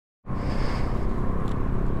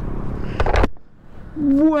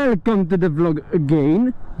Welcome to the vlog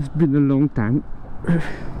again. It's been a long time.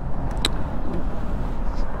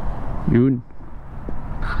 Yun.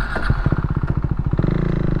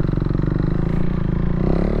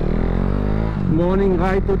 Morning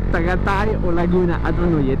ride to Tagaytay or Laguna, I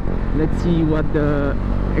don't know yet. Let's see what the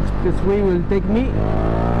expressway will take me.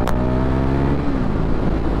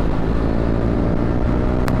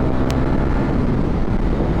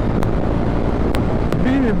 It's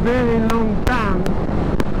been a very long time.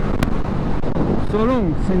 So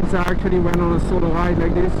long since I actually went on a solo ride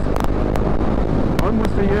like this.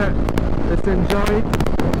 Almost a year. Let's enjoy it.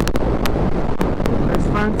 Let's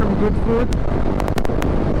find some good food.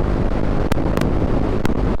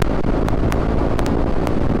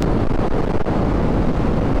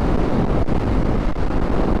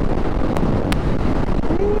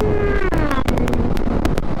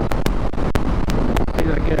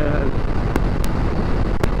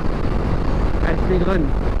 Run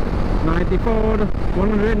 94,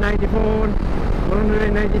 194,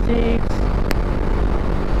 196.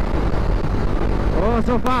 Oh,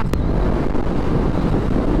 so fast.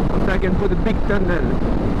 If I can put a big tunnel.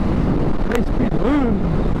 High speed run.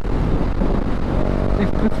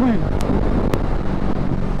 Expressway.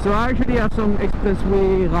 So I actually have some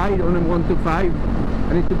expressway ride on a 125.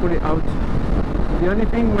 I need to put it out. The only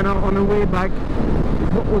thing when I'm on the way back is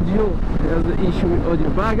the audio. There's an issue with audio,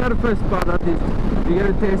 but I got the first part at least. You get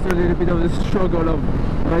to taste a little bit of the struggle of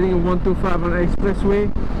riding a 125 on an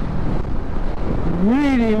expressway.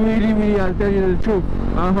 Really, I'll tell you the truth.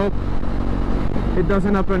 I hope it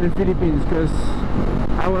doesn't happen in the Philippines, because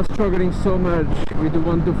I was struggling so much with the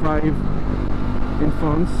 125 in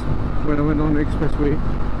France when I went on the expressway.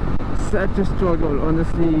 Such a struggle,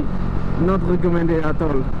 honestly, not recommended at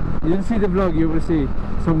all. You'll see the vlog, you will see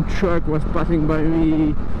some truck was passing by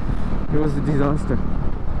me. It was a disaster.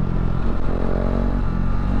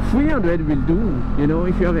 300 will do, you know,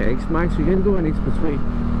 if you have an X-Max you can go on expressway,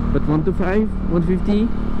 but 125, 150,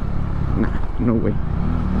 nah, no way.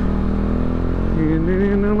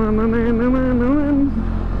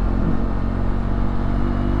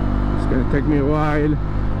 It's gonna take me a while.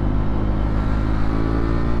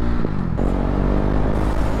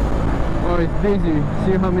 Oh, it's busy.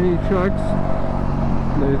 See how many trucks?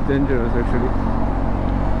 That is dangerous actually.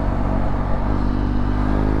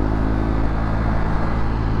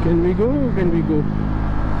 Can we go? Can we go?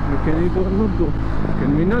 Can we go? Not go.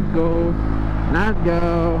 Can we not go? Not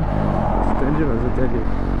go. It's dangerous, I tell you.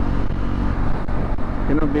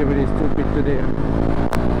 Cannot be very stupid today.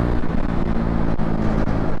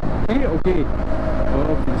 Okay, okay.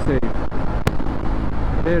 Oh, feel safe.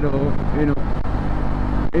 Pero, you know,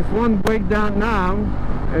 if one breaks down now,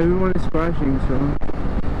 everyone is crashing, so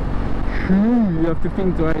you have to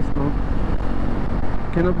think twice now.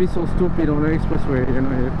 Cannot be so stupid on the expressway, you know.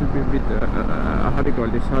 You have to be a bit how do you call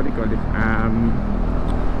this? I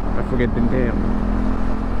forget the term.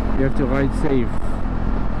 You have to ride safe.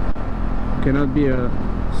 Cannot be a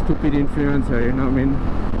stupid influencer, you know what I mean?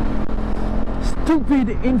 Stupid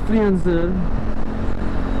influencer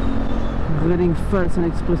riding fast on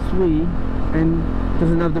expressway and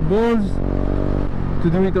doesn't have the balls to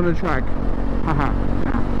do it on a track. Haha.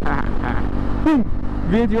 Boom!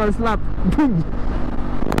 Virtual slap. Boom!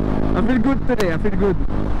 I feel good today, I feel good.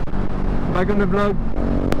 Back on the vlog.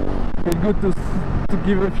 Feel good to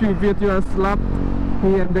give a few virtual slaps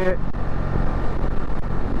here and there.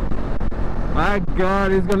 My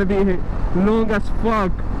god, it's gonna be long as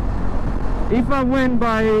fuck. If I went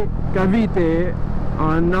by Cavite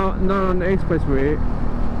on not on the expressway,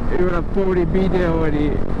 it would have probably be there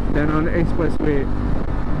already. Then on the expressway,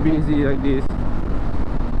 busy like this.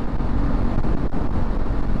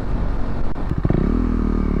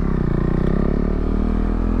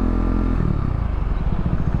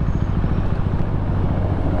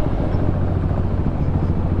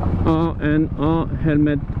 And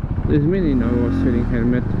helmet. There's many now who are selling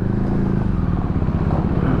helmet.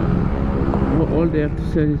 All they have to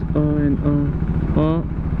sell is R and R,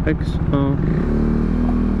 XR.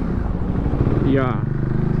 Yeah,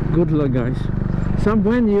 good luck guys. Some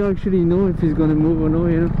brand you actually know if it's gonna move or no,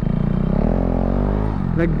 you know.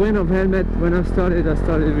 Like brand of helmet, when I started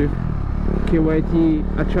with KYT.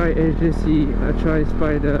 I tried HJC, I tried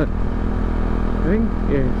Spider, I think,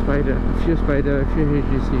 yeah, Spider, a few Spider, a few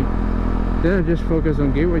HJC. Then I just focused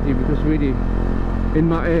on KYT because really in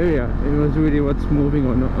my area it was really what's moving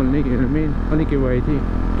on only, you know what I mean? Only KYT,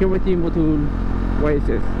 motul,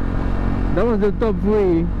 waze. That was the top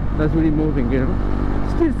 3 that's really moving, you know.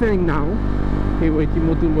 Still selling now, KYT,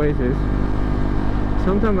 motul, waze.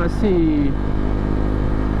 Sometimes I see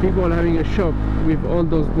people having a shop with all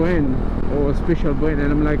those brands or special brand,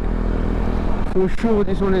 and I'm like, for sure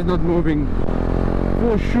this one is not moving,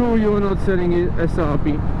 for sure you're not selling it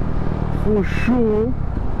SRP, for sure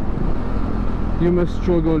you must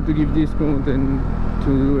struggle to give discount and to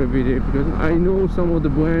do every day, because I know some of the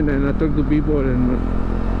brand and I talk to people and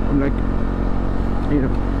I'm like, you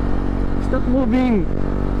know, it's not moving,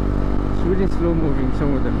 it's really slow moving,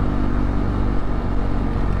 some of them.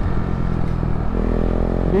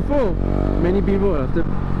 Before, many people, after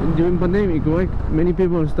during pandemic, right, many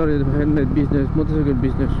people started helmet business, motorcycle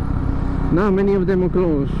business. Now many of them are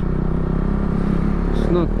closed. It's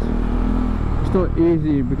not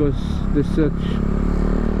easy because there's such,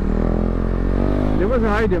 there was a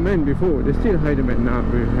high demand before, there's still high demand now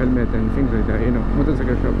with helmet and things like that, you know,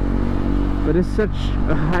 motorcycle shop. But there's such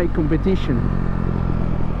a high competition,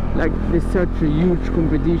 like there's such a huge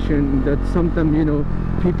competition that sometimes, you know,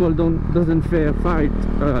 people doesn't fair fight,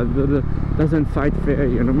 doesn't fight fair,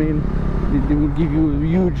 you know what I mean? They will give you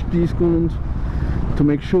huge discounts to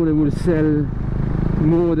make sure they will sell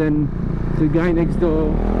more than the guy next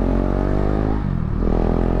door.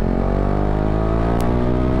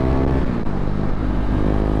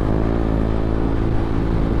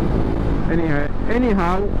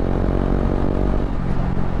 Anyhow,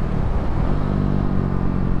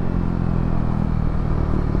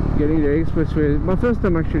 getting the expressway, my first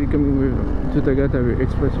time actually coming to Tagaytay with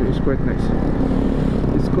expressway is quite nice.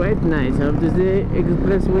 It's quite nice. I have to say,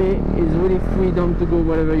 expressway is really freedom to go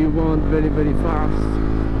wherever you want, very very fast.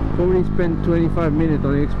 Probably spend 25 minutes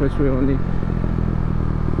on the expressway only.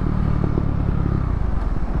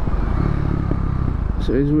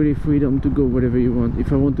 So it's really freedom to go wherever you want.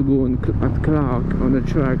 If I want to go at Clark on a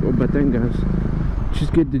track or Batangas,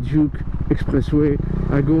 just get the Duke expressway.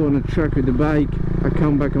 I go on a track with the bike, I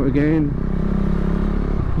come back again.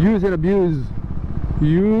 Use and abuse,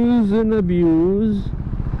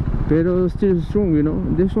 but still strong, you know.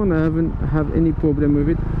 This one I haven't have any problem with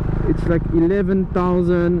it. It's like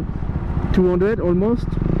 11,200 almost,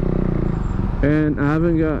 and I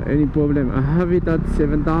haven't got any problem. I have it at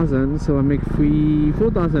 7,000, so I make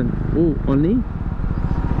 4,000. Oh, only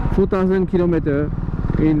 4,000 kilometers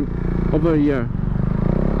in over a year.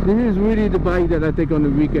 This is really the bike that I take on the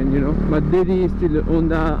weekend, you know. My daddy is still a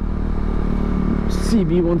Honda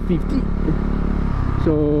CB150,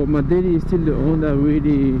 so my daddy is still the Honda.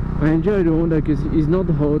 Really, I enjoy the Honda because it's not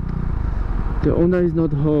hot. The Honda is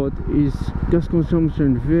not hot. It's gas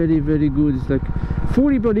consumption very very good. It's like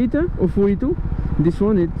 40 per liter or 42. This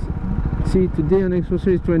one, it's, see, today on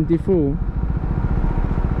expressway is 24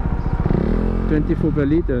 per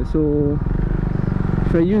liter. So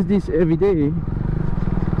if I use this every day,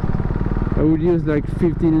 I would use like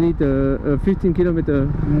 15 kilometer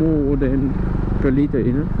more than per liter,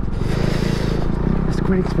 you know. It's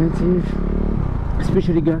quite expensive,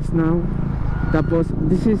 especially gas now. Tapos,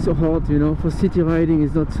 this is so hot, you know. For city riding,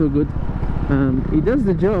 it's not so good. It does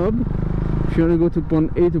the job. If you want to go to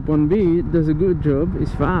point A to point B, it does a good job.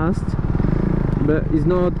 It's fast, but it's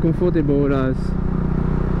not comfortable as,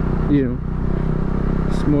 you know,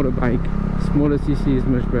 smaller bike. Smaller cc is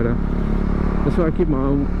much better. That's why I keep my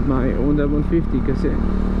Honda 150, because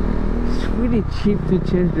it's really cheap to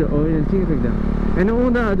change the oil and things like that. And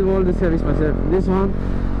Honda, I do all the service myself. This one,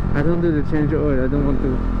 I don't do the change the oil. I don't want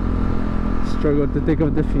to struggle to take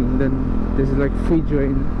off the thing. Then this is like free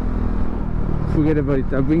drain. Forget about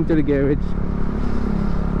it. I bring to the garage.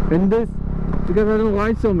 And this, because I don't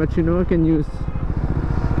ride so much, you know, I can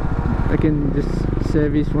just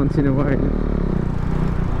service once in a while.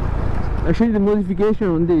 Actually, the modification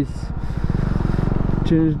on this,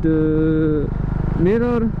 change the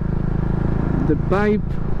mirror, the pipe,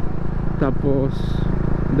 tapos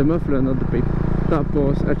the muffler, not the pipe,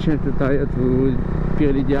 tapos I changed the tire to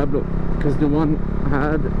Pirelli Diablo, because the one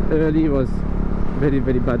I had early was very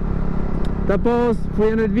very bad. Tapos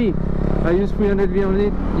 300V, I use 300V on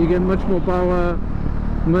it. You get much more power,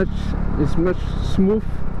 it's much smooth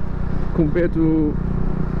compared to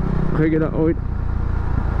regular oil.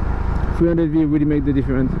 300V really make the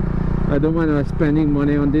difference. I don't mind spending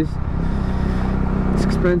money on this. It's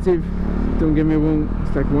expensive, don't get me wrong.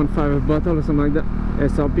 It's like 1.5 a bottle or something like that,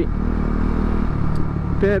 SRP.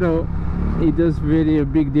 Pero it does really a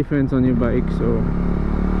big difference on your bike. So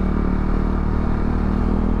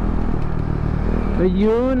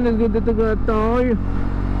ayun, let's go to Tagaytay.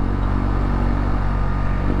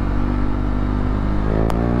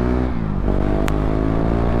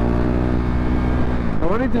 I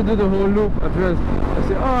wanted to do the whole loop at first. I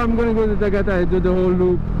said, oh, I'm gonna go to Tagaytay, do the whole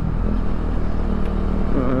loop,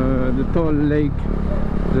 the tall lake,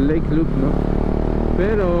 the lake loop, no?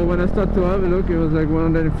 Pero when I started to have a look, it was like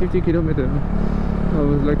 150 kilometers. I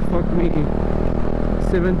was like, fuck me,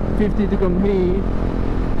 750 to come here,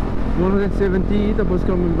 170 tapos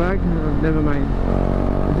coming back. Never mind,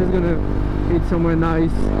 I'm just gonna eat somewhere nice,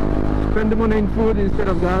 spend the money in food instead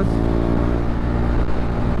of gas,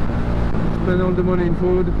 spend all the money in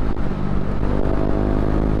food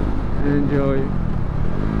and enjoy.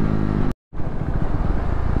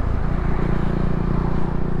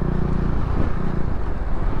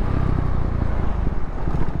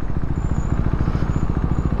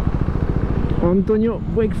 Antonio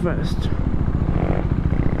breakfast.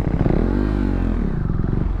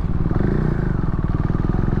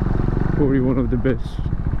 Probably one of the best.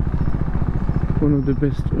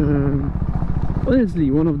 Honestly,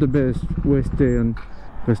 one of the best Western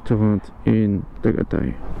restaurants in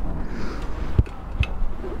Tagaytay.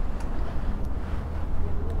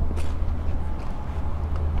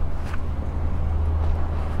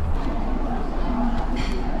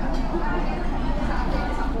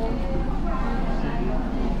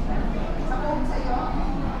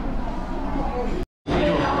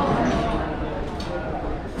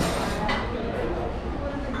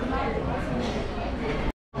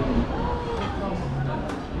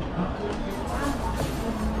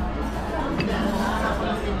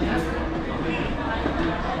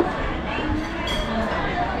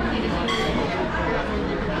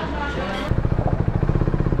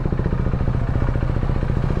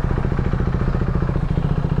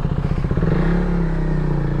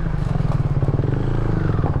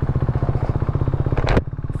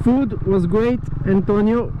 Food was great,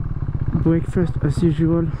 Antonio. Breakfast as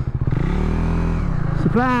usual.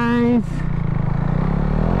 Surprise!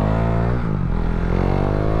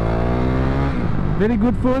 Very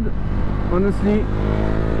good food, honestly.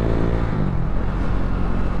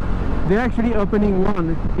 They're actually opening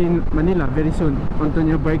one in Manila very soon.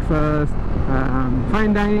 Antonio breakfast,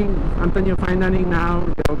 fine dining. Antonio fine dining now.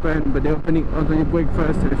 They open, but they're opening Antonio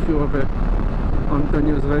breakfast and a few other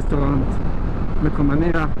Antonio's restaurants. Metro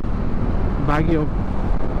Manila, Baguio,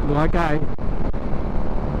 Boracay,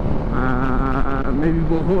 maybe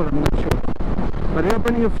Bohol, I'm not sure. But they're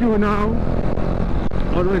opening a few now.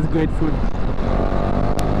 Always great food.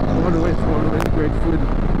 Always great food.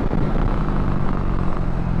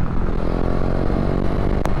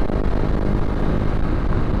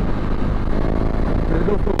 Let's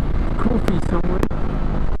go for coffee somewhere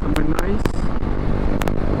nice.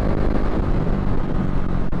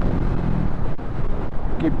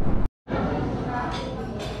 Keep